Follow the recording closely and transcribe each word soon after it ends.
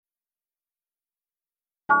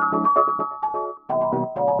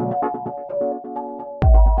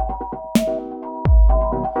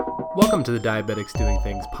Welcome to the Diabetics Doing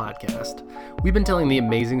Things podcast. We've been telling the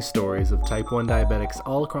amazing stories of type 1 diabetics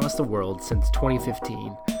all across the world since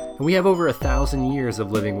 2015, and we have over 1,000 years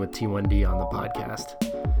of living with T1D on the podcast.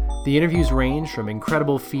 The interviews range from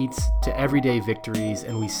incredible feats to everyday victories,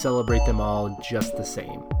 and we celebrate them all just the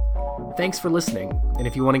same. Thanks for listening, and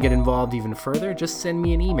if you want to get involved even further, just send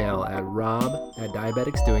me an email at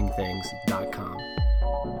rob@diabeticsdoingthings.com.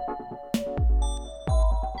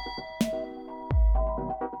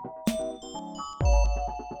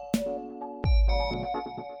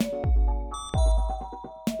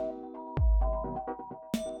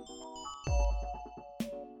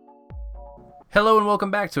 Hello and welcome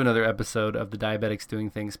back to another episode of the Diabetics Doing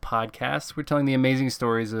Things podcast. We're telling the amazing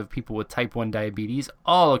stories of people with type 1 diabetes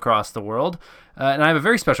all across the world. And I have a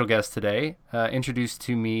very special guest today, introduced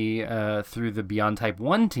to me through the Beyond Type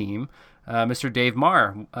 1 team, Mr. Dave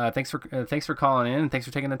Marr. Thanks for calling in and thanks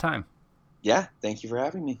for taking the time. Yeah, thank you for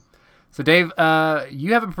having me. So Dave,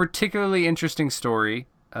 you have a particularly interesting story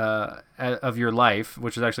of your life,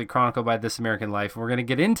 which is actually chronicled by This American Life. We're going to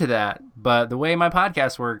get into that, but the way my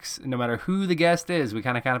podcast works, no matter who the guest is, we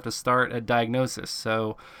kind of have to start at diagnosis.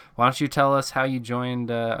 So why don't you tell us how you joined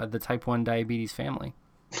the type 1 diabetes family?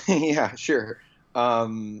 Yeah, sure.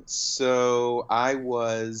 So I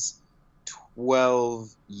was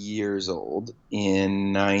 12 years old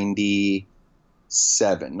in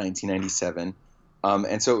 1997.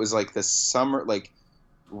 And so it was like the summer, like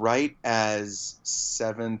right as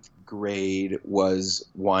 7th grade was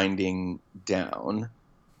winding down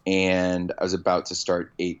and I was about to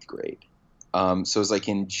start 8th grade. So it was like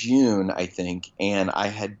in June, I think, and I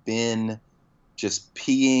had been just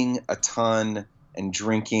peeing a ton and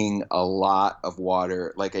drinking a lot of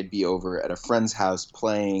water. Like I'd be over at a friend's house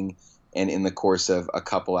playing, and in the course of a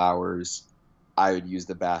couple hours, I would use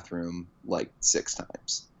the bathroom like 6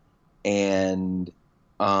 times. And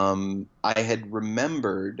I had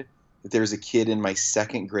remembered that there was a kid in my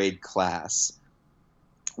 2nd grade class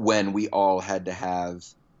when we all had to have,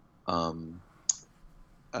 like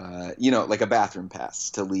a bathroom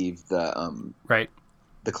pass to leave the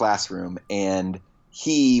classroom. And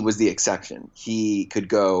he was the exception. He could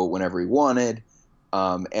go whenever he wanted.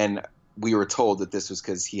 And we were told that this was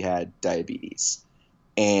because he had diabetes.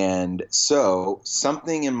 And so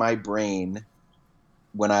something in my brain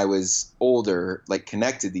when I was older, like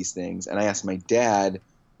connected these things. And I asked my dad,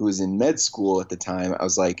 who was in med school at the time, I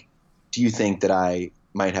was like, do you think that I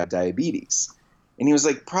might have diabetes? And he was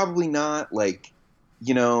like, probably not. Like,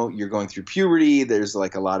 you're going through puberty. There's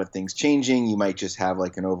like a lot of things changing. You might just have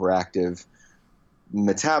like an overactive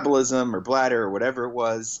metabolism or bladder or whatever it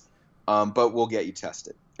was. But we'll get you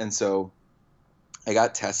tested. And so I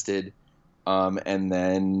got tested. And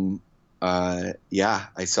then I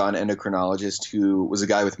saw an endocrinologist who was a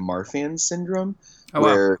guy with Marfan syndrome,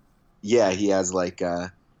 where he has like,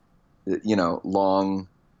 long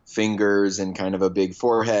fingers and kind of a big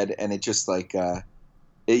forehead. And it just like,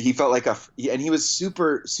 he felt like and he was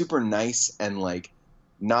super, super nice and like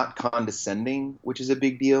not condescending, which is a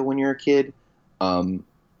big deal when you're a kid.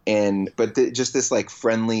 Just this like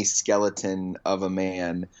friendly skeleton of a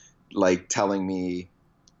man, like telling me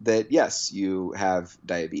that yes, you have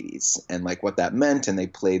diabetes and like what that meant. And they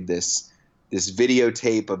played this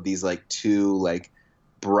videotape of these like 2 like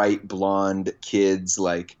bright blonde kids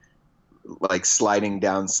like sliding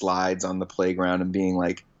down slides on the playground and being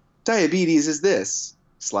like, diabetes is this,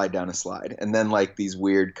 slide down a slide. And then like these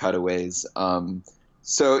weird cutaways.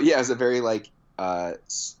 So yeah, it was a very like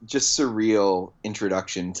just surreal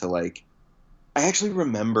introduction to like, I actually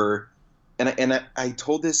remember. And I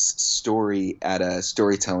told this story at a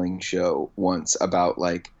storytelling show once about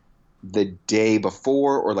like the day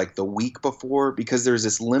before or like the week before, because there's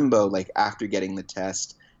this limbo like after getting the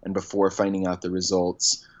test and before finding out the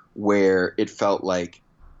results, where it felt like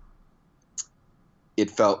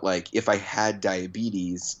if I had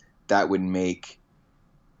diabetes, that would make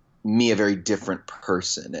me a very different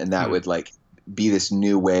person, and that would like be this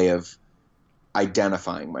new way of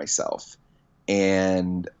identifying myself.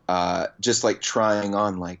 And just like trying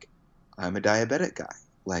on like, I'm a diabetic guy,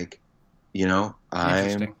 like,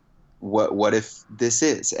 I'm what if this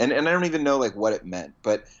is, and I don't even know like what it meant.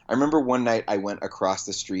 But I remember one night I went across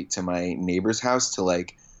the street to my neighbor's house to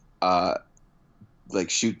like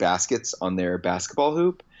shoot baskets on their basketball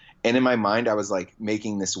hoop. And in my mind, I was like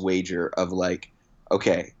making this wager of like,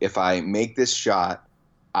 okay, if I make this shot,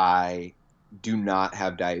 I do not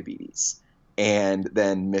have diabetes. And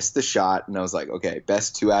then missed the shot, and I was like, okay,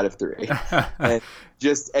 best 2 out of 3. and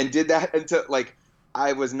did that until like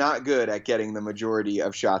I was not good at getting the majority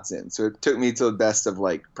of shots in. So it took me to the best of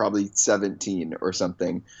like probably 17 or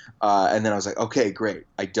something. And then I was like, okay, great.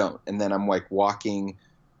 I don't. And then I'm like walking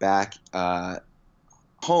back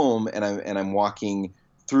home, and I'm walking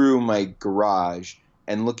through my garage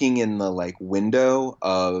and looking in the like window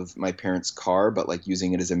of my parents' car, but like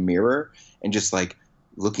using it as a mirror, and just like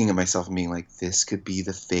looking at myself and being like, this could be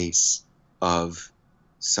the face of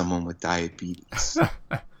someone with diabetes.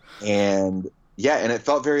 And yeah, and it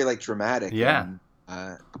felt very like dramatic. Yeah.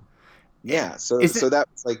 And, So that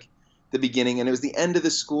was like the beginning, and it was the end of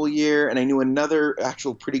the school year, and I knew another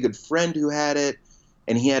actual pretty good friend who had it,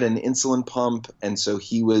 and he had an insulin pump, and so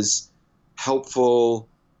he was helpful.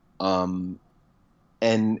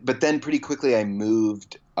 But then pretty quickly I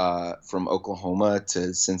moved from Oklahoma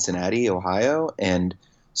to Cincinnati, Ohio, and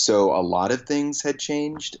so a lot of things had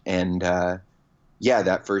changed. And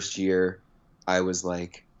that first year I was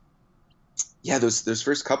like, those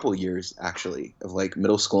first couple years actually of like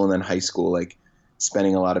middle school and then high school, like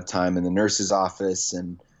spending a lot of time in the nurse's office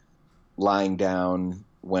and lying down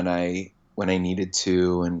when I needed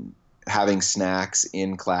to, and having snacks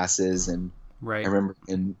in classes. And right. I remember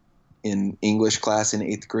in English class in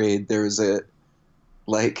 8th grade, there was I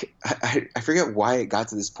forget why it got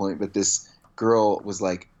to this point, but this girl was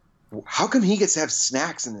like, how come he gets to have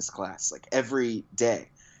snacks in this class like every day?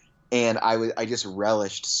 And I just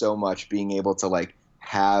relished so much being able to like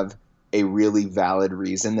have a really valid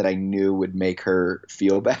reason that I knew would make her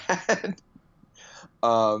feel bad.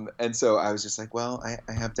 And so I was just like, well, I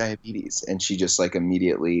have diabetes, and she just like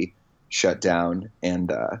immediately shut down.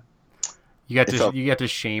 And you got to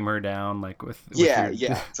shame her down, like with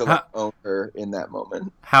to like own her in that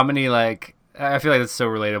moment. How many, like, I feel like that's so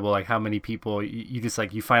relatable. Like how many people you just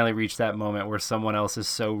like, you finally reach that moment where someone else is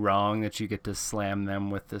so wrong that you get to slam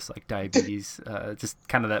them with this like diabetes, just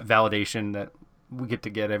kind of that validation that we get to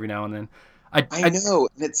get every now and then. I know.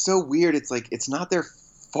 And it's so weird. It's like, it's not their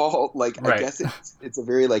fault. Like, right. I guess it's a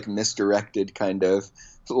very like misdirected kind of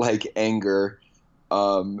like anger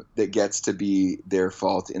that gets to be their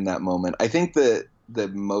fault in that moment. I think the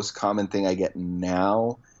most common thing I get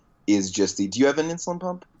now is just do you have an insulin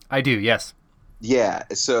pump? I do. Yes. Yeah,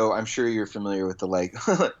 so I'm sure you're familiar with the like,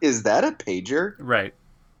 is that a pager? Right.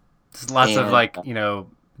 There's lots of like,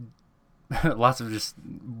 lots of just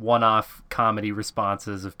one-off comedy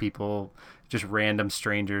responses of people, just random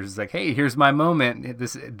strangers, like, hey, here's my moment.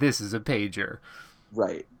 This is a pager.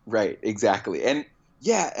 Right, exactly. And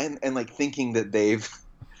yeah, and like thinking that they've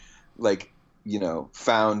like,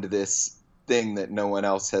 found this thing that no one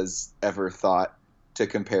else has ever thought to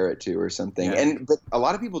compare it to or something. Yeah. But a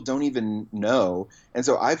lot of people don't even know. And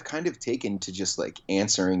so I've kind of taken to just like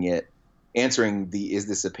answering the is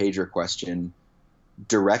this a pager question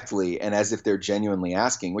directly, and as if they're genuinely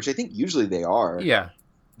asking, which I think usually they are. Yeah.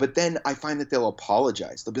 But then I find that they'll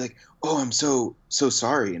apologize. They'll be like, oh, I'm so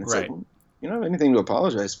sorry. And it's right. Like, well, you don't have anything to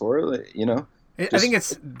apologize for, I think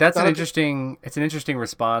that's an interesting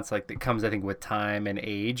response, like that comes, I think, with time and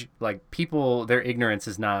age. Like people, their ignorance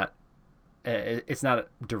is not, it's not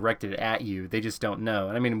directed at you. They just don't know.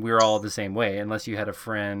 And I mean, we're all the same way. Unless you had a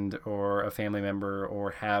friend or a family member or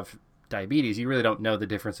have diabetes, you really don't know the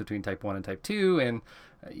difference between type 1 and type 2, and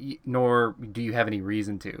nor do you have any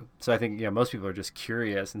reason to. So I think, most people are just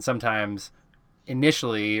curious, and sometimes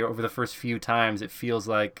initially over the first few times it feels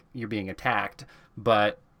like you're being attacked,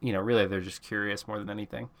 but really they're just curious more than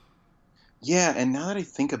anything. Yeah, and now that I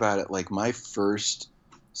think about it, like my first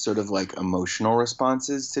sort of like emotional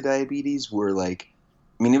responses to diabetes were like,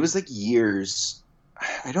 I mean, it was like years.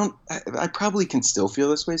 I probably can still feel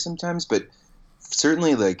this way sometimes, but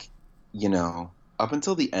certainly like, up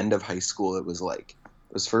until the end of high school, it was like,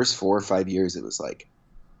 those first 4 or 5 years, it was like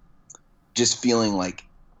just feeling like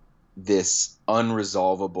this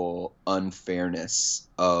unresolvable unfairness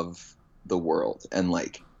of the world. And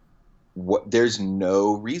like, there's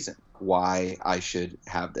no reason why I should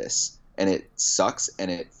have this. And it sucks.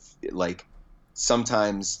 And it like,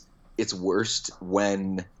 sometimes it's worst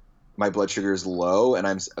when my blood sugar is low and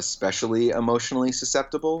I'm especially emotionally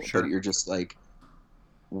susceptible. Sure. But you're just like,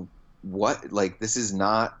 what? Like, this is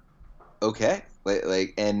not okay.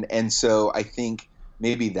 And so I think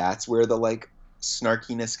maybe that's where the like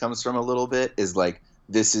snarkiness comes from a little bit, is like,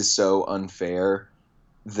 this is so unfair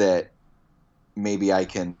that maybe I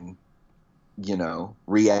can,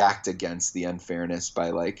 react against the unfairness by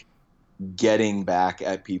like getting back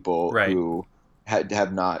at people right. who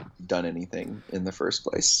have not done anything in the first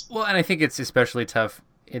place. Well, and I think it's especially tough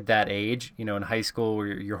at that age, in high school, where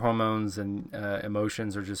your hormones and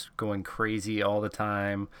emotions are just going crazy all the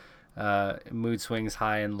time. mood swings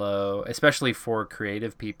high and low, especially for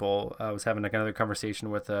creative people. I was having another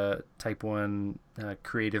conversation with a type 1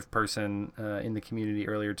 creative person in the community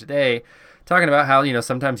earlier today, talking about how,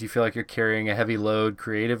 sometimes you feel like you're carrying a heavy load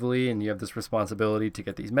creatively and you have this responsibility to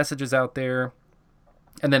get these messages out there.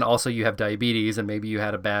 And then also you have diabetes and maybe you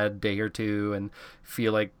had a bad day or two and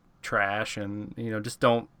feel like trash and, just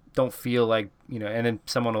don't feel like, and then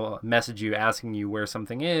someone will message you asking you where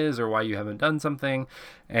something is or why you haven't done something.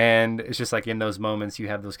 And it's just like in those moments you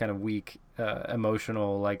have those kind of weak,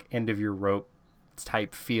 emotional, like end of your rope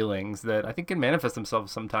type feelings that I think can manifest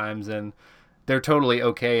themselves sometimes. And they're totally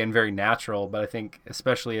okay and very natural. But I think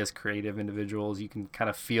especially as creative individuals, you can kind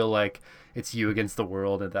of feel like it's you against the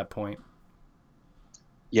world at that point.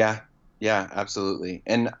 Yeah, absolutely.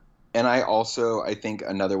 And I think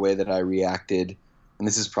another way that I reacted, and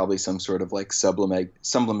this is probably some sort of like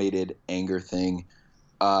sublimated anger thing,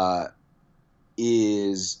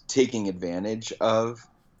 is taking advantage of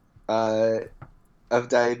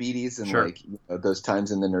diabetes and sure. like those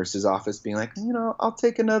times in the nurse's office being like, I'll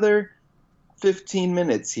take another 15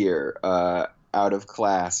 minutes here out of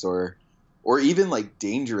class, or even like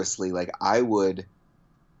dangerously, like I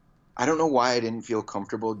don't know why I didn't feel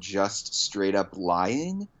comfortable just straight up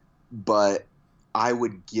lying, but I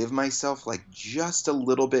would give myself like just a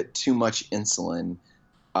little bit too much insulin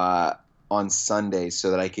on Sunday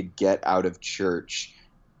so that I could get out of church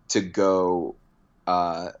to go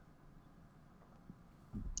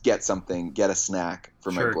get a snack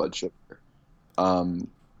for my blood sugar.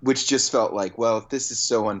 Which just felt like, well, if this is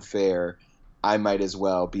so unfair, I might as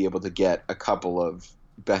well be able to get a couple of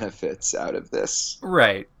benefits out of this.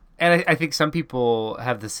 Right. And I think some people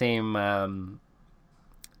have the same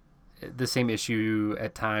issue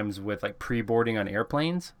at times with like pre-boarding on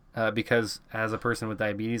airplanes because as a person with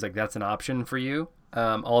diabetes, like that's an option for you.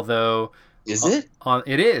 Although is it?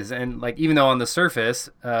 It is, and like even though on the surface,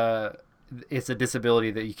 it's a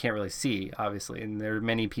disability that you can't really see, obviously. And there are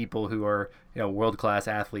many people who are world-class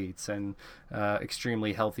athletes and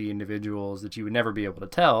extremely healthy individuals that you would never be able to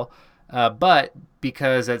tell. But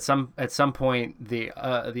because at some point the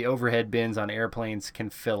overhead bins on airplanes can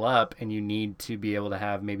fill up and you need to be able to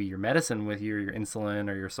have maybe your medicine with you, or your insulin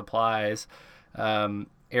or your supplies,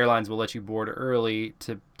 airlines will let you board early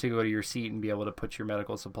to go to your seat and be able to put your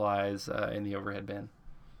medical supplies in the overhead bin.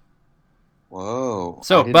 Whoa!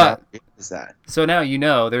 So, is that? So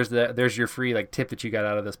now there's your free like tip that you got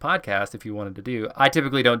out of this podcast if you wanted to do. I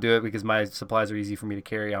typically don't do it because my supplies are easy for me to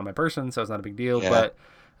carry on my person, so it's not a big deal. Yeah. But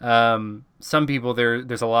some people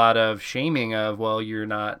there's a lot of shaming of, well, you're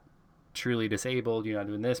not truly disabled, you're not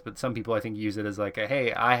doing this. But some people I think use it as like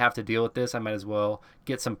hey, I have to deal with this, I might as well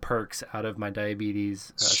get some perks out of my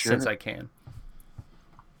diabetes since I can.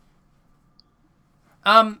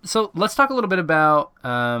 So let's talk a little bit about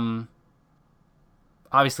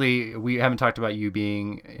obviously we haven't talked about you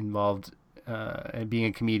being involved and being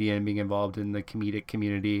a comedian and being involved in the comedic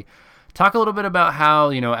community. Talk a little bit about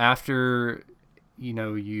how after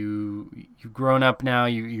you've grown up now,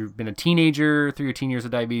 you've been a teenager through your teen years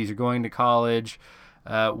of diabetes, you're going to college.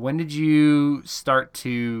 When did you start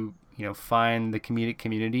to find the comedic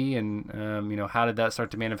community, and how did that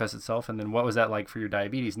start to manifest itself? And then what was that like for your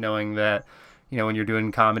diabetes, knowing that when you're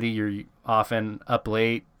doing comedy, you're often up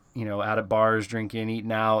late, out at bars, drinking,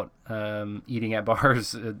 eating out, eating at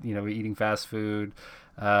bars, eating fast food,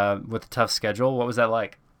 with a tough schedule? What was that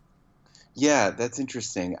like? Yeah, that's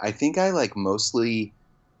interesting. I think I mostly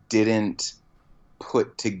didn't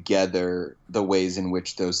put together the ways in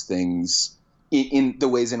which those things, in the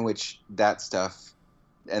ways in which that stuff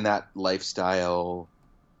and that lifestyle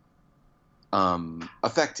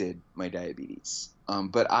affected my diabetes.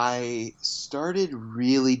 But I started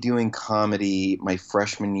really doing comedy my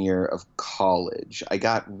freshman year of college. I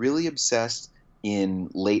got really obsessed in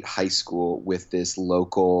late high school with this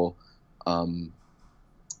local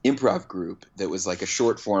improv group that was like a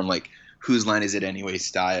short form, like Whose Line Is It Anyway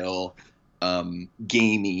style,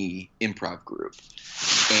 gamey improv group.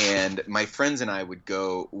 And my friends and I would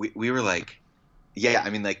go, we were like, yeah, I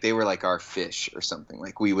mean, like they were like our fish or something.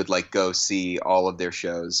 Like we would go see all of their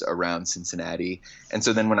shows around Cincinnati. And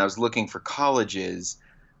so then when I was looking for colleges,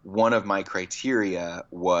 one of my criteria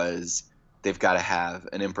was they've got to have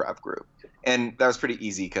an improv group. And that was pretty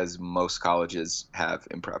easy because most colleges have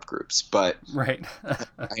improv groups. But right.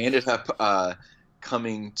 I ended up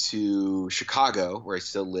coming to Chicago, where I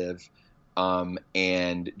still live,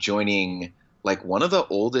 and joining one of the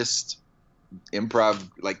oldest improv,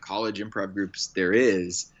 college improv groups there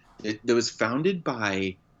is. It was founded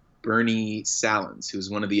by Bernie Salins, who was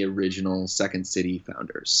one of the original Second City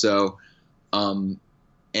founders. So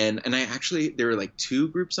And I actually, there were like 2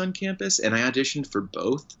 groups on campus, and I auditioned for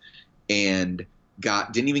both, and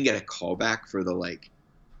didn't even get a callback for the like,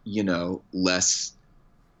 less,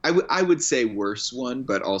 I would say worse one,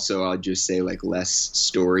 but also I'll just say like less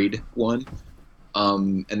storied one.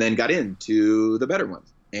 And then got into the better one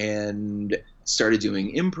and started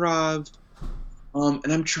doing improv.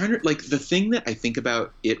 And I'm trying to, like, the thing that I think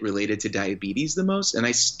about it related to diabetes the most, and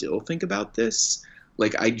I still think about this,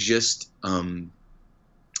 like, I just, I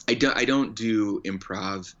don't do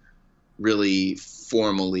improv really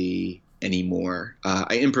formally anymore.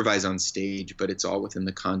 I improvise on stage, but it's all within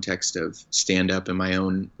the context of stand-up and my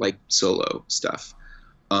own, like, solo stuff.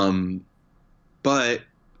 But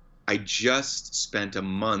I just spent a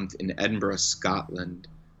month in Edinburgh, Scotland,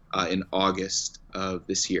 in August of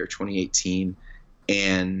this year, 2018,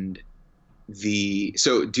 and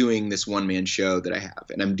so doing this one-man show that I have,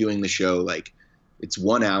 and I'm doing the show like it's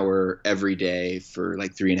 1 hour every day for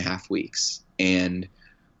like 3.5 weeks, and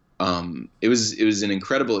it was an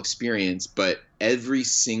incredible experience. But every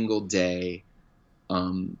single day,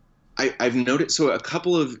 I've noticed a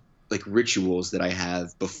couple of like rituals that I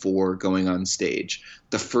have before going on stage.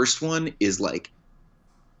 The first one is like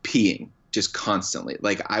peeing just constantly.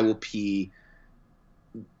 Like I will pee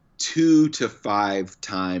 2 to 5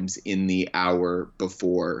 times in the hour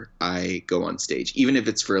before I go on stage, even if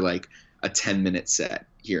it's for like a 10-minute set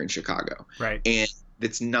here in Chicago. Right. And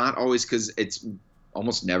it's not always it's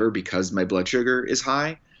almost never because my blood sugar is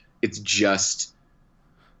high. It's just,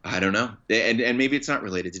 I don't know. And maybe it's not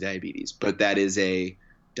related to diabetes, but that is a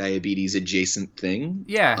diabetes adjacent thing.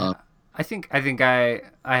 Yeah. I think I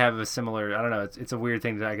have a similar, I don't know, it's a weird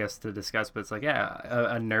thing I guess to discuss, but it's like,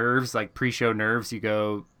 a nerves, like pre-show nerves, you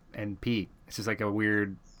go and pee. It's just like a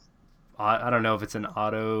weird, I don't know if it's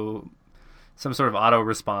some sort of auto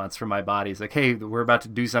response from my body. It's like, hey, we're about to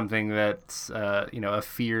do something that's, a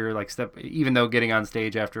fear, like step, even though getting on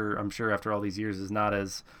stage I'm sure after all these years is not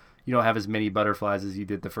as, you don't have as many butterflies as you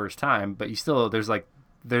did the first time, but you still,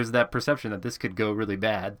 there's that perception that this could go really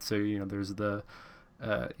bad. So, there's the,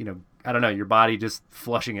 I don't know, your body just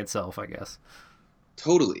flushing itself, I guess.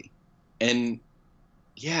 Totally. And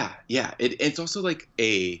yeah. It's also like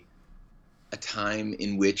a time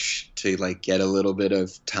in which to like get a little bit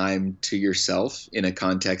of time to yourself in a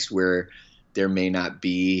context where there may not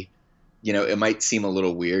be, it might seem a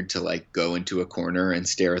little weird to like go into a corner and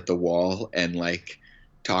stare at the wall and like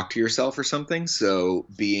talk to yourself or something. So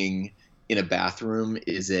being in a bathroom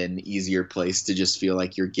is an easier place to just feel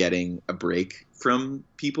like you're getting a break from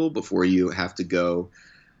people before you have to go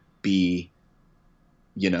be,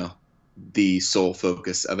 the sole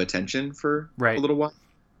focus of attention for a little while.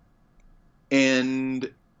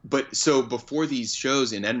 But so before these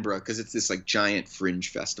shows in Edinburgh, because it's this like giant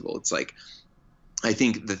fringe festival, it's like, I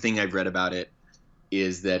think the thing I've read about it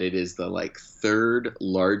is that it is the like 3rd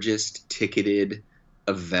largest ticketed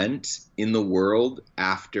event in the world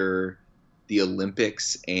after the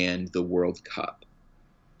Olympics and the World Cup.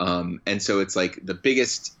 And so it's like the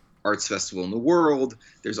biggest arts festival in the world.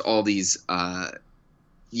 There's all these,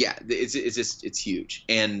 it's huge.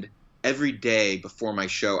 And every day before my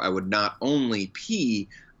show, I would not only pee,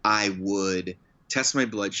 I would test my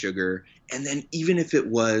blood sugar. And then even if it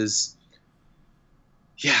was,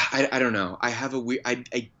 I don't know. I have a weird,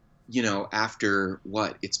 after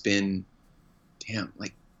what, it's been,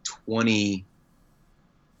 like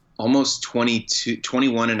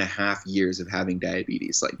 21 and a half years of having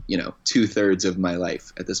diabetes, like, 2/3 of my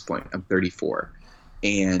life at this point. I'm 34.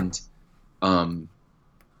 And,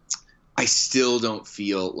 I still don't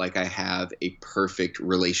feel like I have a perfect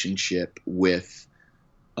relationship with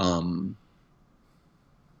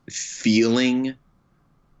feeling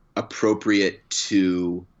appropriate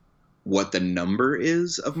to what the number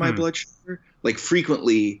is of my blood sugar. Like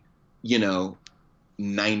frequently,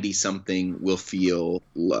 90 something will feel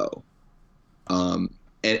low. And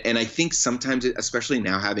I think sometimes, especially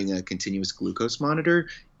now having a continuous glucose monitor,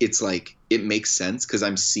 it's like, it makes sense because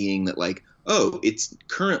I'm seeing that like, oh, it's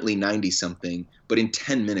currently 90 something, but in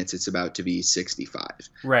 10 minutes it's about to be 65.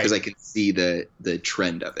 Right. Because I can see the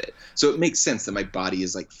trend of it. So it makes sense that my body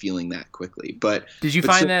is like feeling that quickly. But did you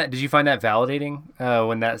find that validating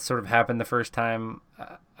when that sort of happened the first time?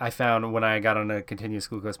 I found when I got on a continuous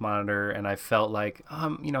glucose monitor and I felt like,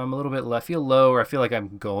 I'm a little bit low. I feel low, or I feel like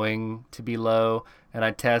I'm going to be low, and I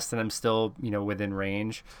test and I'm still, within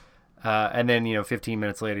range. And then, 15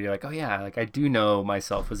 minutes later, you're like, oh yeah, like I do know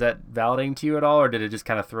myself. Was that validating to you at all, or did it just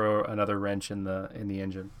kind of throw another wrench in the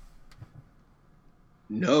engine?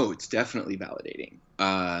 No, it's definitely validating.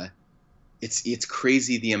 It's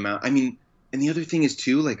crazy the amount. I mean, and the other thing is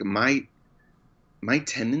too, like my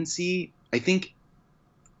tendency, I think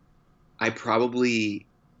I probably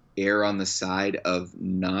err on the side of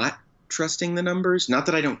not trusting the numbers. Not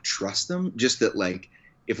that I don't trust them, just that like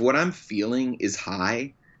if what I'm feeling is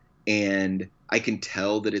high and I can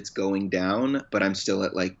tell that it's going down, but I'm still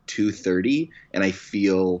at like 230 and I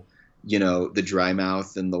feel, the dry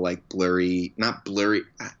mouth and the like blurry, not blurry.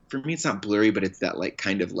 For me, it's not blurry, but it's that like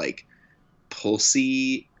kind of like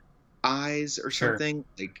pulsy eyes or something.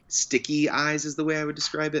 Sure. Like sticky eyes is the way I would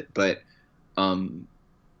describe it. But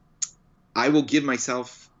I will give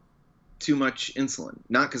myself too much insulin,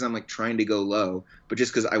 not because I'm like trying to go low, but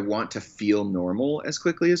just because I want to feel normal as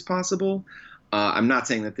quickly as possible. I'm not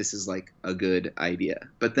saying that this is like a good idea,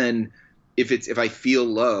 but then if I feel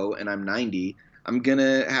low and I'm 90, I'm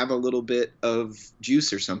gonna have a little bit of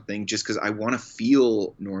juice or something just because I want to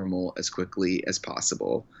feel normal as quickly as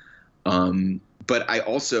possible. But I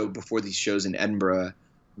also, before these shows in Edinburgh,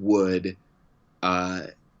 would,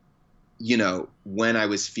 when I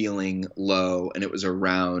was feeling low and it was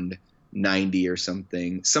around 90 or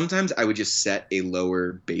something, sometimes I would just set a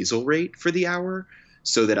lower basal rate for the hour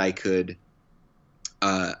so that I could,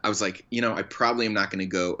 I was like, I probably am not going to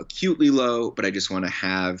go acutely low, but I just want to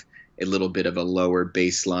have a little bit of a lower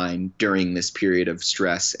baseline during this period of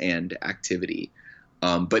stress and activity.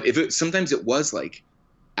 But sometimes it was like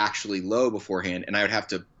actually low beforehand, and I would have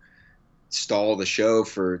to stall the show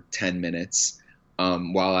for 10 minutes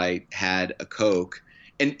while I had a Coke.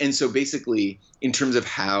 And so basically, in terms of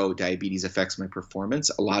how diabetes affects my performance,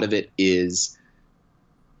 a lot of it is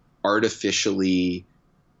artificially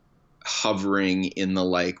hovering in the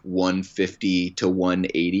like 150 to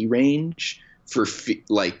 180 range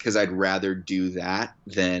because I'd rather do that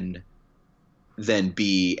than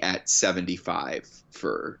be at 75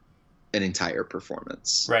 for an entire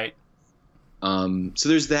performance. Right. So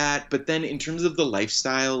there's that. But then in terms of the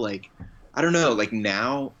lifestyle, like, I don't know, like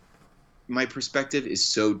now my perspective is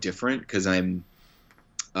so different because I'm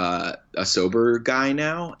a sober guy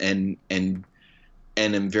now and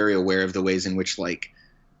I'm very aware of the ways in which like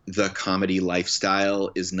the comedy lifestyle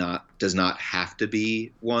does not have to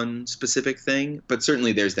be one specific thing, but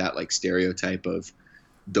certainly there's that like stereotype of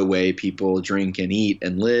the way people drink and eat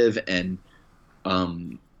and live. And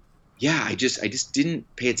I just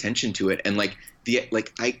didn't pay attention to it. And like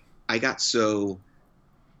I got so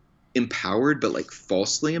empowered, but like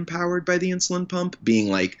falsely empowered by the insulin pump, being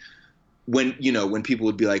like, when people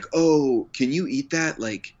would be like, oh, can you eat that?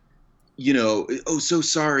 Like, oh, so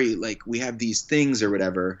sorry, like we have these things or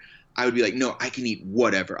whatever. I would be like, no, I can eat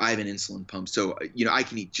whatever. I have an insulin pump. So, I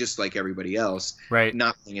can eat just like everybody else. Right.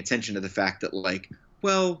 Not paying attention to the fact that like,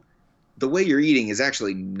 well, the way you're eating is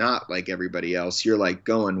actually not like everybody else. You're like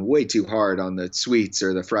going way too hard on the sweets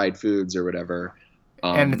or the fried foods or whatever.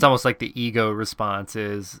 And it's almost like the ego response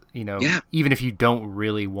is, even if you don't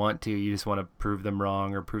really want to, you just want to prove them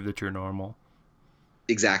wrong or prove that you're normal.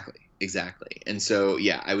 Exactly. And so,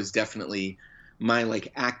 I was definitely, my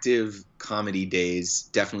like active comedy days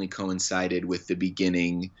definitely coincided with the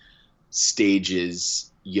beginning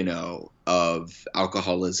stages, of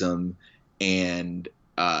alcoholism and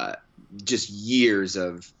just years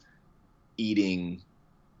of eating,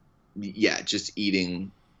 just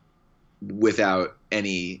eating without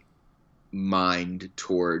any mind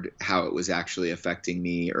toward how it was actually affecting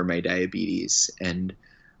me or my diabetes. And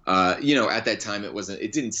at that time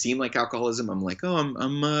it didn't seem like alcoholism. I'm like, oh, I'm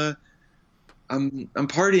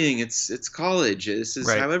partying. It's college. This is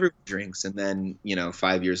right. How everyone drinks. And then,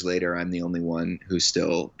 5 years later, I'm the only one who's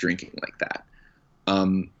still drinking like that.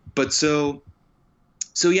 But so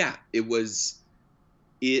yeah, I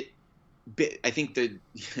think that,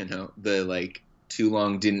 the like too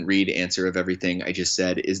long didn't read answer of everything I just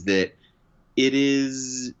said is that it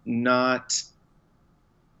is not,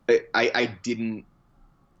 I didn't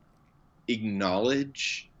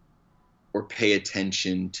acknowledge or pay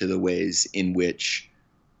attention to the ways in which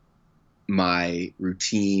my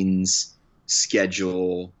routines,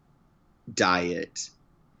 schedule, diet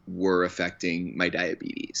were affecting my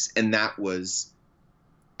diabetes. And I was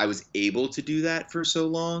able to do that for so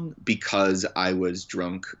long because I was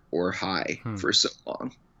drunk or high for so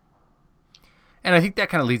long. And I think that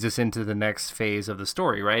kind of leads us into the next phase of the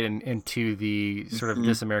story, right? And into the sort of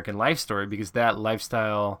This American Life story, because that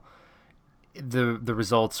lifestyle, the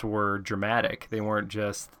results were dramatic. They weren't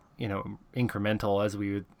just, incremental as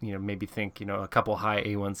we would, maybe think, a couple high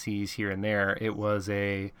A1Cs here and there. It was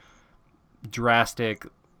a drastic,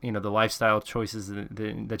 the lifestyle choices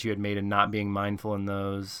that you had made and not being mindful in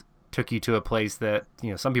those took you to a place that,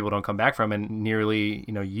 some people don't come back from, and nearly,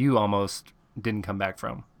 you almost didn't come back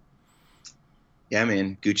from. Yeah,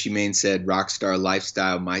 man. Gucci Mane said, rockstar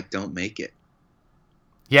lifestyle don't make it.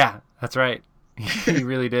 Yeah, that's right. He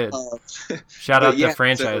really did. Shout out to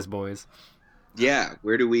Franchise Boys. Yeah,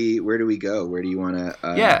 where do we go? Where do you want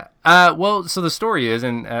to? Yeah. Well, so the story is,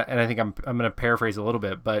 and I think I'm going to paraphrase a little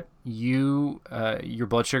bit, but your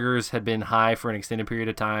blood sugars had been high for an extended period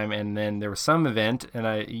of time, and then there was some event,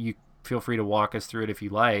 and you feel free to walk us through it if you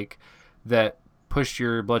like, that pushed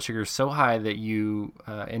your blood sugars so high that you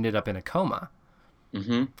ended up in a coma.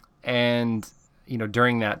 Mm-hmm. And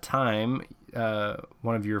during that time,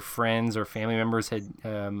 one of your friends or family members had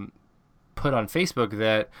put on Facebook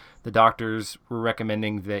that the doctors were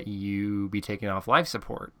recommending that you be taken off life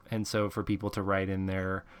support, and so for people to write in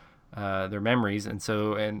their memories, and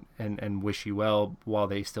so and wish you well while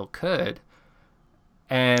they still could,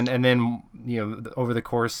 and then over the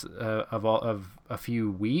course of a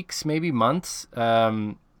few weeks, maybe months,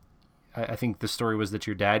 I think the story was that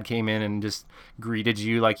your dad came in and just greeted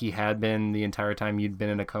you like he had been the entire time you'd been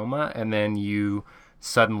in a coma, and then you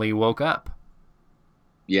suddenly woke up.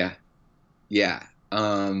 Yeah.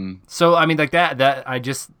 So I mean, like that I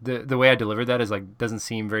just the way I delivered that is like doesn't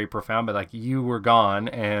seem very profound, but like you were gone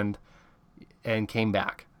and came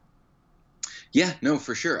back. Yeah, no,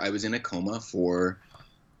 for sure. I was in a coma for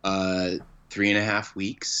 3.5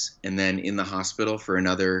 weeks, and then in the hospital for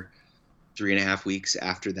another 3.5 weeks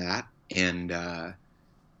after that. And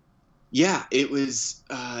it was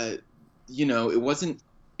it wasn't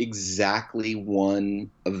exactly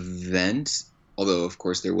one event, although of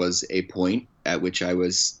course there was a point at which I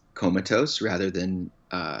was comatose rather than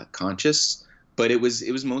conscious. But it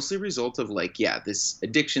was mostly a result of this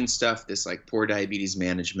addiction stuff, this like poor diabetes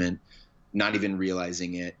management, not even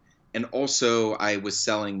realizing it. And also I was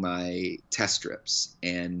selling my test strips,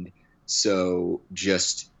 and so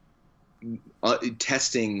just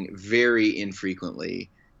testing very infrequently,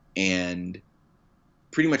 and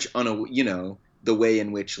pretty much the way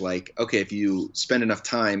in which if you spend enough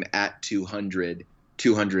time at 200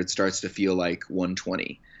 starts to feel like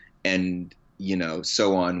 120, and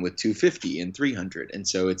so on with 250 and 300. And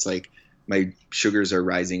so it's like my sugars are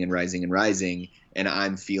rising and rising and rising, and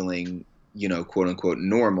I'm feeling quote unquote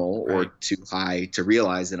normal, or too high to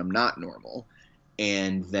realize that I'm not normal.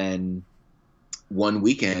 And then one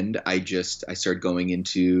weekend I started going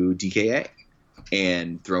into DKA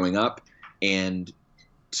and throwing up, and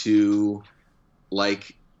to high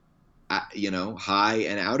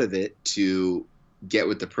and out of it to get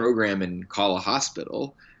with the program and call a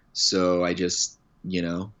hospital. So I just,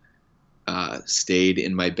 stayed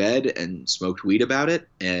in my bed and smoked weed about it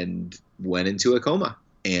and went into a coma.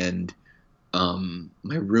 And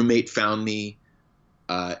my roommate found me.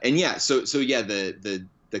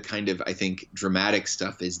 The kind of, I think, dramatic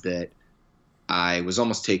stuff is that I was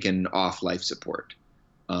almost taken off life support,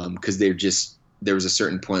 because there was a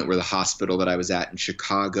certain point where the hospital that I was at in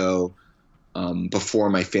Chicago, before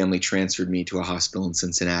my family transferred me to a hospital in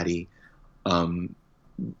Cincinnati,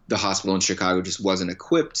 the hospital in Chicago just wasn't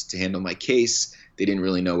equipped to handle my case. They didn't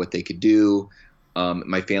really know what they could do.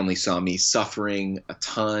 My family saw me suffering a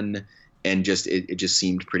ton, and it just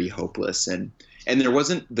seemed pretty hopeless. And there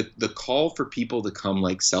wasn't the call for people to come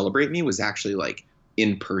celebrate me was actually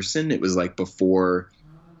in person. It was before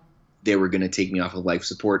they were going to take me off of life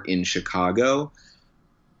support in Chicago.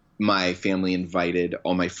 My family invited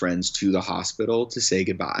all my friends to the hospital to say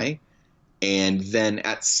goodbye. And then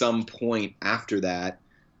at some point after that,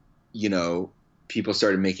 people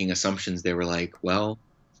started making assumptions. They were like, well,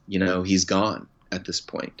 he's gone at this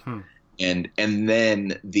point. And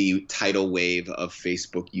then the tidal wave of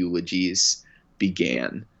Facebook eulogies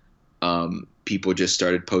began. People just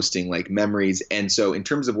started posting memories. And so in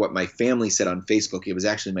terms of what my family said on Facebook, it was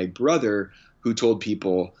actually my brother who told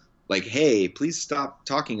people hey, please stop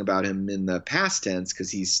talking about him in the past tense, because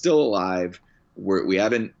he's still alive. We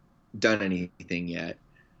haven't done anything yet.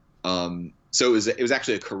 So it was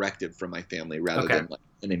actually a corrective from my family rather than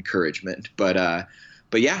an encouragement. But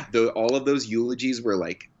yeah, all of those eulogies were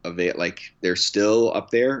they're still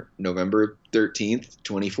up there. November 13th,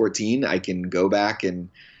 2014. I can go back and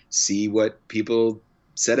see what people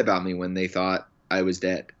said about me when they thought I was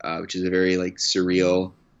dead, which is a very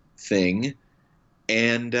surreal thing.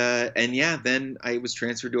 And then I was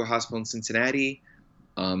transferred to a hospital in Cincinnati,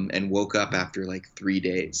 and woke up after 3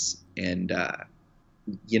 days. And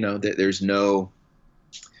there's no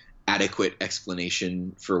adequate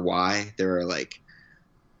explanation for why. There are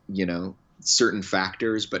certain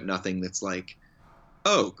factors, but nothing that's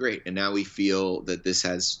oh, great. And now we feel that this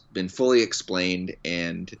has been fully explained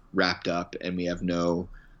and wrapped up, and we have no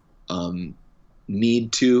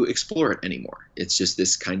need to explore it anymore. It's just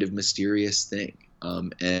this kind of mysterious thing.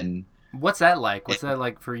 And what's that like? What's that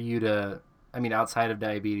like for you to, outside of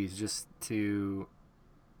diabetes, just to,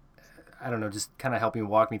 I don't know, just kind of helping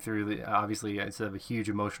walk me through. Obviously, it's a huge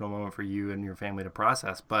emotional moment for you and your family to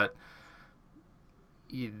process, but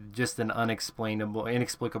just an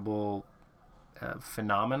inexplicable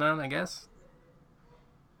phenomenon, I guess.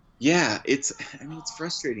 Yeah, it's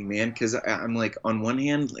frustrating, man, because I'm like, on one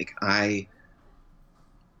hand, like I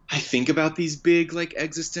think about these big like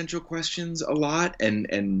existential questions a lot,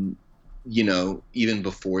 and even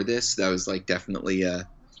before this, that was like definitely a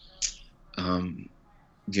I'm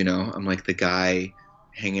like the guy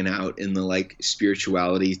hanging out in the like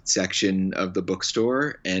spirituality section of the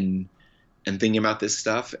bookstore and thinking about this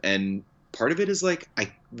stuff. And part of it is like,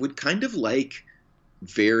 I would kind of like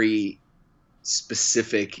very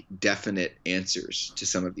specific, definite answers to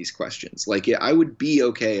some of these questions. Like, I would be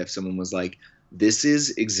okay if someone was like, this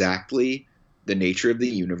is exactly the nature of the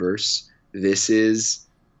universe. This is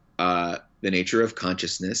the nature of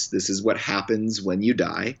consciousness. This is what happens when you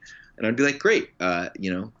die. And I'd be like, great,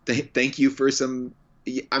 thank you for some.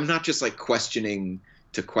 I'm not just like questioning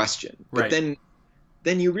to question, but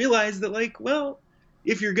then you realize that like, well,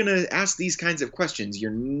 if you're gonna ask these kinds of questions, you're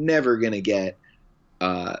never gonna get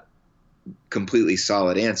completely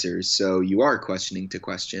solid answers. So you are questioning to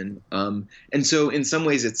question. And so in some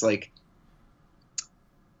ways, it's like,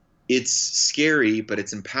 it's scary, but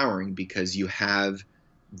it's empowering because you have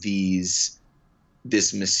this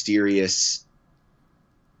mysterious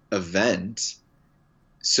event.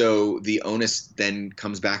 So the onus then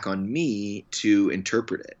comes back on me to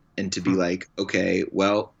interpret it and to be like, okay,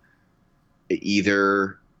 well,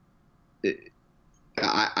 either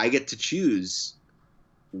I get to choose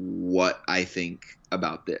what I think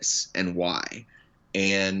about this and why.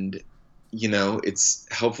 And, it's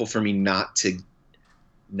helpful for me not to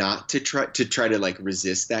try to like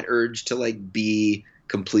resist that urge to like be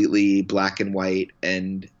completely black and white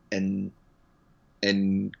and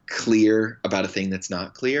clear about a thing that's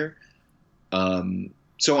not clear.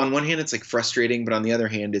 So on one hand, it's like frustrating, but on the other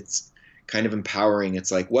hand, it's kind of empowering.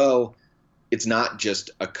 It's like, well, it's not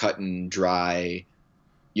just a cut and dry,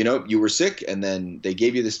 you were sick and then they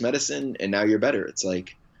gave you this medicine and now you're better. It's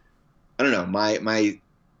like, I don't know, my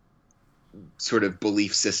sort of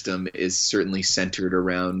belief system is certainly centered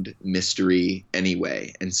around mystery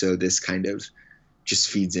anyway. And so this kind of just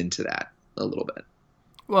feeds into that a little bit.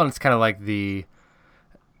 Well, it's kind of like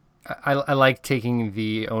I like taking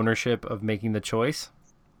the ownership of making the choice,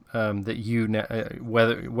 that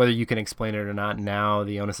whether you can explain it or not. Now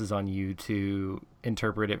the onus is on you to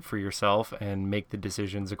interpret it for yourself and make the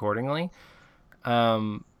decisions accordingly,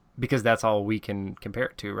 because that's all we can compare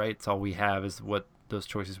it to, right? It's all we have is what those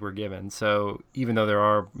choices were given. So even though there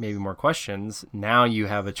are maybe more questions, now you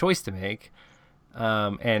have a choice to make.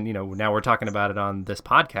 And now we're talking about it on this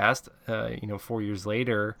podcast, 4 years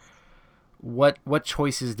later. What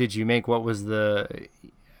choices did you make? What was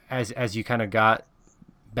as you kind of got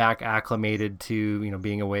back acclimated to,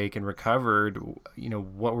 being awake and recovered,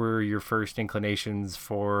 what were your first inclinations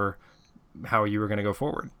for how you were going to go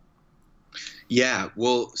forward? Yeah.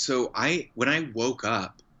 Well, so when I woke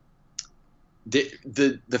up,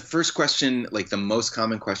 the first question, like the most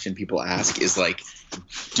common question people ask is like,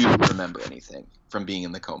 do you remember anything from being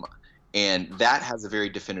in the coma? And that has a very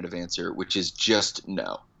definitive answer, which is just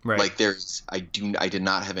no. Right. Like I did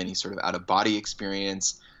not have any sort of out of body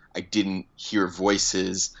experience. I didn't hear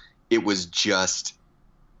voices. It was just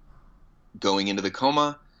going into the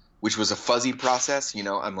coma, which was a fuzzy process.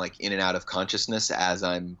 I'm like in and out of consciousness as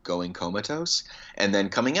I'm going comatose. And then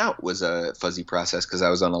coming out was a fuzzy process because I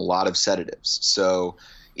was on a lot of sedatives. So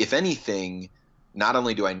if anything, not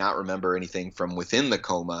only do I not remember anything from within the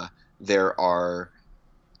coma, there are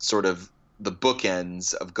sort of the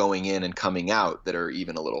bookends of going in and coming out that are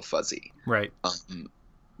even a little fuzzy. Right.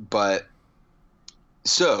 But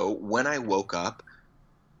so when I woke up,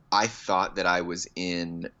 I thought that I was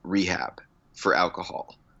in rehab for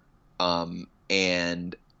alcohol,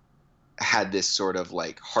 and had this sort of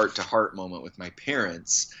like heart-to-heart moment with my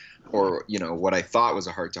parents, or, what I thought was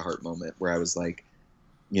a heart-to-heart moment where I was like,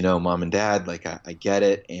 Mom and Dad, like, I get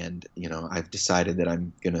it. And, I've decided that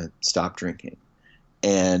I'm going to stop drinking.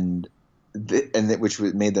 And which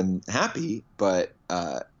made them happy. But,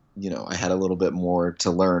 I had a little bit more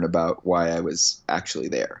to learn about why I was actually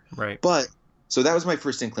there. Right. But so that was my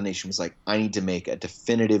first inclination, was like, I need to make a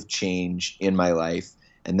definitive change in my life.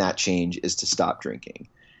 And that change is to stop drinking.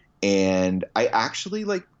 And I actually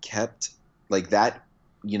like kept like that,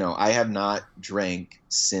 I have not drank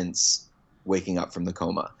since waking up from the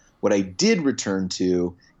coma. What I did return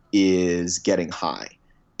to is getting high.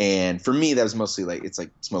 And for me, that was mostly like, it's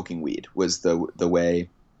like smoking weed was the way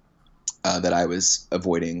that I was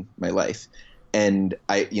avoiding my life. And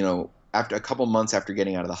after a couple months after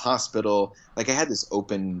getting out of the hospital, like I had this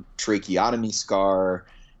open tracheotomy scar,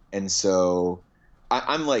 and so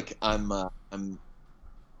I'm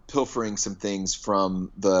pilfering some things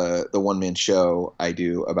from the one man show I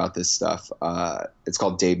do about this stuff. It's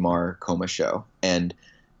called Dave Marr Coma Show, and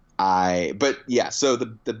so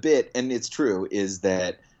the bit, and it's true, is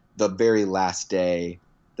that the very last day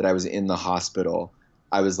that I was in the hospital,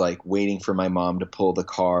 I was like waiting for my mom to pull the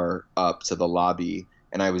car up to the lobby,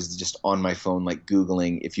 and I was just on my phone like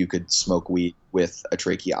Googling if you could smoke weed with a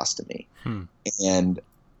tracheostomy. And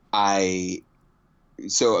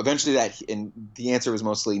so eventually and the answer was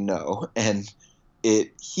mostly no, and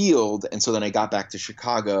it healed. And so then I got back to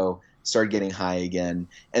Chicago, started getting high again,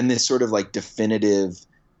 and this sort of like definitive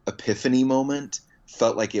epiphany moment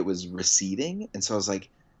felt like it was receding. And so I was like,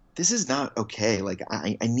 this is not okay. Like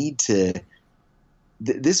I need to,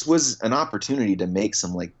 this was an opportunity to make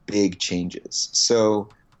some like big changes. So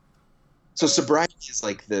sobriety is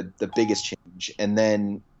like the biggest change. And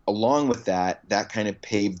then along with that kind of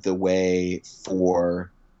paved the way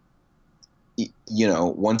for,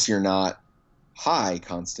 once you're not high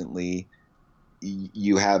constantly,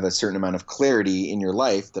 you have a certain amount of clarity in your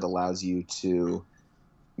life that allows you to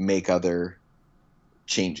make other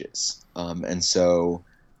changes. And so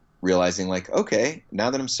realizing like, okay,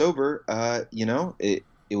 now that I'm sober, it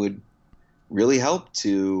would really help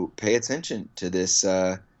to pay attention to this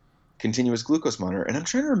continuous glucose monitor. And I'm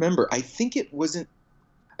trying to remember, I think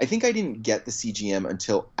I didn't get the CGM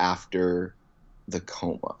until after the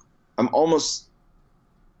coma. I'm almost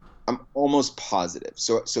positive.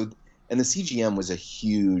 So and the CGM was a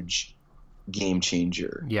huge game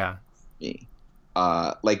changer. Yeah. For me.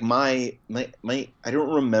 Like my I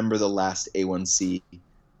don't remember the last A1C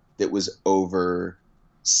that was over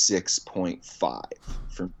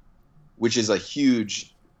 6.5 which is a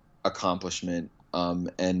huge accomplishment.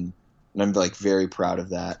 And I'm like very proud of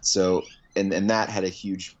that. So, and that had a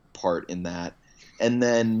huge part in that. And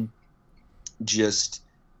then just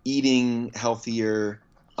eating healthier.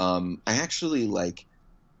 I actually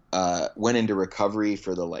went into recovery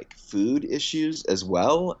for the like food issues as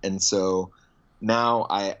well. And so now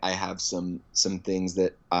I have some things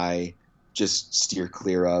that I just steer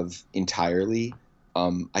clear of entirely.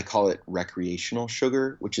 I call it recreational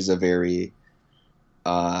sugar, which is a very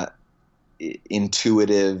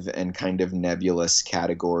intuitive and kind of nebulous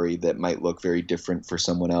category that might look very different for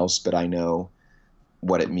someone else, but I know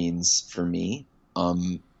what it means for me.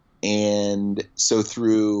 And so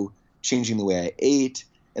through changing the way I ate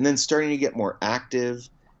and then starting to get more active,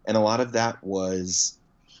 and a lot of that was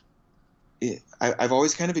I've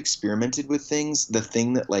always kind of experimented with things. The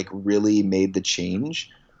thing that like really made the change.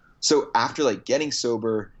 So after like getting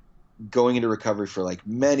sober, going into recovery for like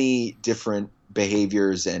many different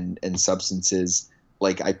behaviors and substances,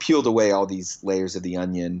 like I peeled away all these layers of the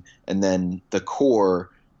onion, and then the core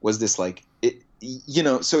was this like it,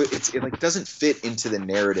 so it like doesn't fit into the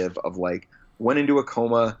narrative of like went into a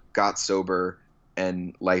coma, got sober,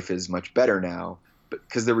 and life is much better now. But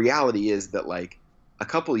because the reality is that like a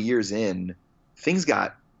couple of years in, things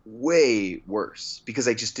got way worse because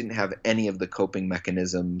I just didn't have any of the coping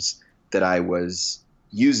mechanisms that I was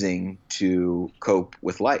using to cope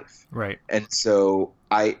with life. Right. And so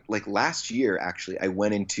I like last year, actually, I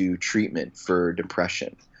went into treatment for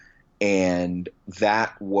depression, and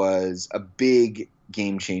that was a big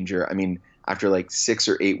game changer. I mean, after like 6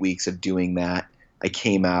 or 8 weeks of doing that, I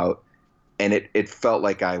came out, and it felt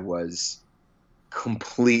like I was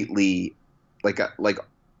completely like a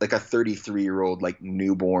 33-year-old like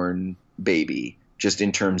newborn baby, just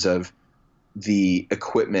in terms of the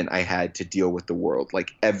equipment I had to deal with the world.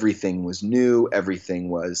 Like everything was new.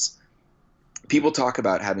 People talk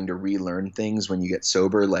about having to relearn things when you get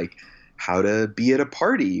sober, like how to be at a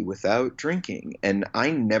party without drinking. And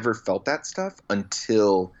I never felt that stuff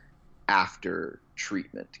until after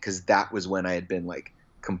treatment, because that was when I had been like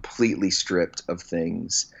completely stripped of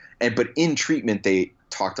things. But in treatment, they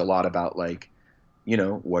talked a lot about like,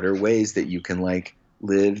 what are ways that you can like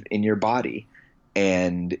live in your body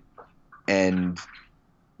and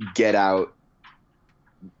get out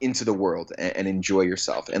into the world and enjoy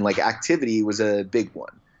yourself. And like activity was a big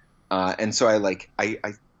one. And so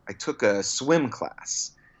I took a swim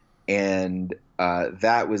class, and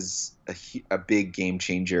that was a big game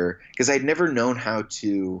changer because I'd never known how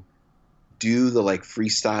to do the like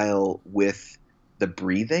freestyle with the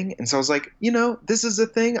breathing. And so I was like, this is a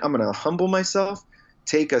thing. I'm going to humble myself,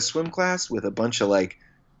 take a swim class with a bunch of like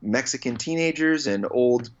Mexican teenagers and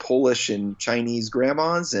old Polish and Chinese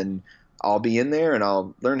grandmas, and I'll be in there and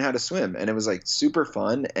I'll learn how to swim. And it was like super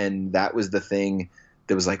fun. And that was the thing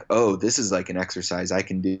that was like, oh, this is like an exercise I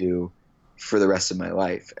can do for the rest of my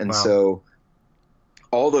life. And wow. So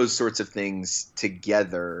all those sorts of things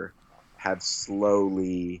together have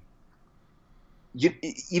slowly,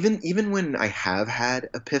 even when I have had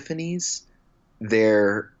epiphanies,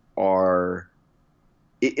 there are,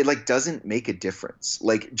 it like doesn't make a difference.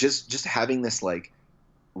 Like just having this like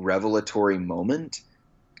revelatory moment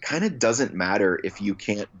kind of doesn't matter if you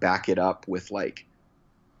can't back it up with like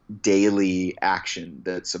daily action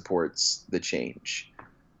that supports the change.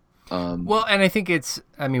 Well, and I think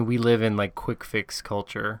we live in like quick fix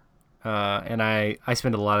culture. And I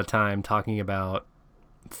spend a lot of time talking about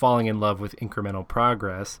falling in love with incremental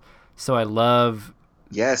progress. So I love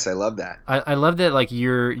that. I love that like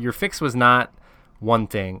your fix was not one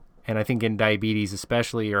thing. And I think in diabetes,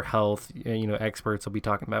 especially, or health, experts will be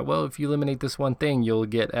talking about, well, if you eliminate this one thing, you'll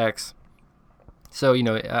get X. So,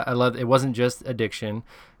 I love, it wasn't just addiction.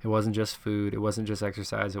 It wasn't just food. It wasn't just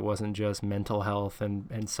exercise. It wasn't just mental health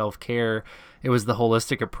and self-care. It was the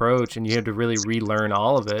holistic approach, and you had to really relearn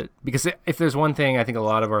all of it. Because if there's one thing I think a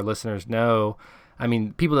lot of our listeners know,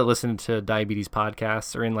 people that listen to diabetes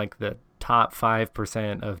podcasts are in like the top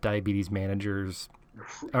 5% of diabetes managers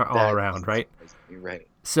are all around, right? Right.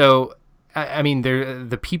 So,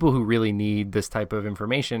 the people who really need this type of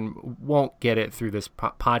information won't get it through this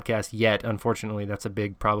podcast yet. Unfortunately, that's a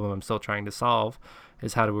big problem I'm still trying to solve,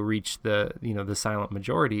 is how to reach the silent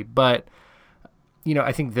majority. But,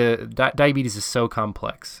 I think the diabetes is so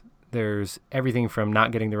complex. There's everything from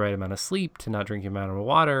not getting the right amount of sleep to not drinking amount of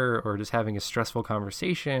water, or just having a stressful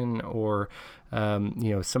conversation, or a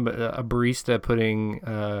barista putting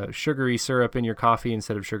sugary syrup in your coffee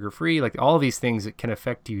instead of sugar-free. Like all these things that can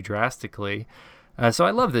affect you drastically. So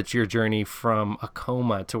I love that your journey from a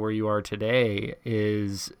coma to where you are today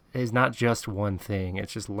is not just one thing.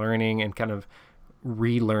 It's just learning and kind of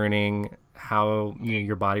relearning how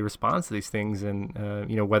your body responds to these things, and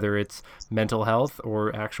whether it's mental health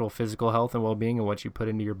or actual physical health and well-being and what you put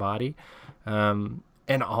into your body,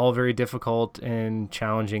 and all very difficult and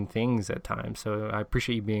challenging things at times. So I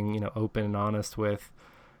appreciate you being open and honest with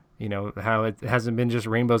how it hasn't been just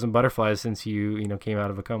rainbows and butterflies since you came out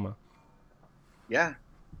of a coma. Yeah,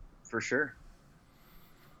 for sure.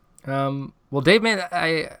 Well, Dave, man,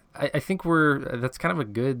 I think that's kind of a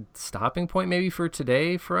good stopping point maybe for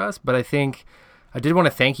today for us, but I think I did want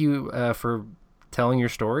to thank you for telling your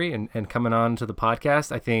story and coming on to the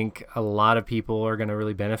podcast. I think a lot of people are going to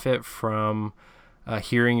really benefit from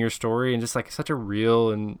hearing your story in just like such a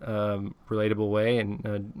real and relatable way.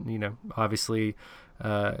 And, obviously,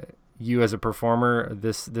 you as a performer,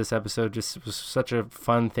 this episode just was such a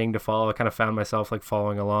fun thing to follow. I kind of found myself like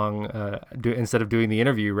following along instead of doing the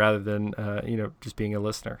interview rather than just being a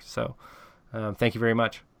listener. So thank you very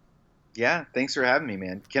much. Yeah, thanks for having me,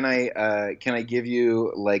 man. Can I give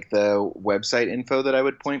you like the website info that I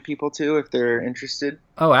would point people to if they're interested?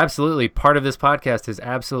 Oh, absolutely. Part of this podcast is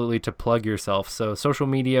absolutely to plug yourself. So social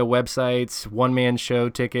media, websites, one-man show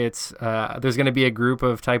tickets. There's going to be a group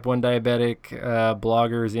of type 1 diabetic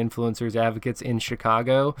bloggers, influencers, advocates in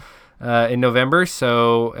Chicago in November.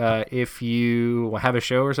 So if you have a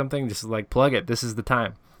show or something, just like plug it. This is the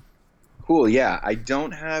time. Cool. Yeah.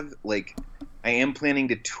 I am planning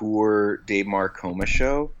to tour Dave Marr Coma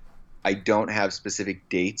Show. I don't have specific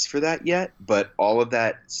dates for that yet, but all of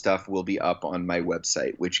that stuff will be up on my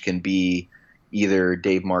website, which can be either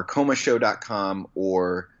davemarrcomashow.com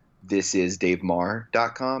or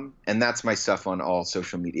thisisdavemarr.com. And that's my stuff on all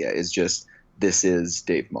social media, is just This Is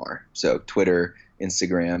Dave Marr. So Twitter,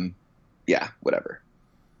 Instagram, yeah, whatever.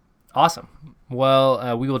 Awesome.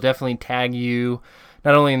 Well, we will definitely tag you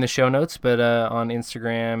not only in the show notes, but on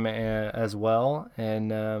Instagram as well.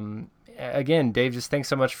 And again, Dave, just thanks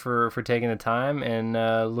so much for taking the time, and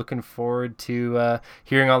looking forward to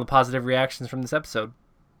hearing all the positive reactions from this episode.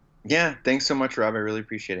 Yeah, thanks so much, Rob. I really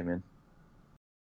appreciate it, man.